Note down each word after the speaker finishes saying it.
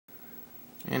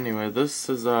Anyway, this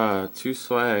is too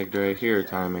swagged right here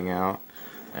timing out.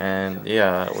 And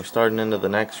yeah, we're starting into the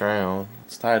next round.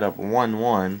 It's tied up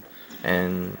 1-1.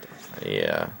 And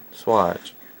yeah, just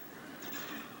watch.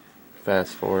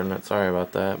 Fast forward, sorry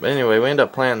about that. But anyway, we end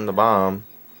up planting the bomb.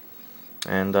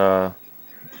 And the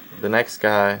next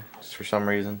guy, just for some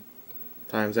reason,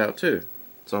 times out too.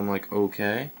 So I'm like,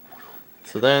 okay.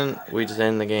 So then we just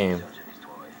end the game.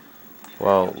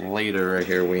 Well, later right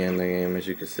here we end the game, as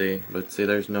you can see. But see,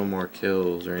 there's no more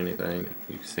kills or anything.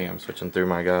 You can see I'm switching through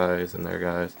my guys and their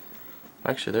guys.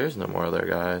 Actually, there's no more of their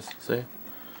guys. See?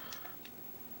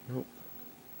 Nope.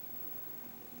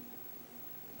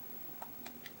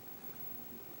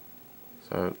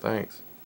 So, thanks.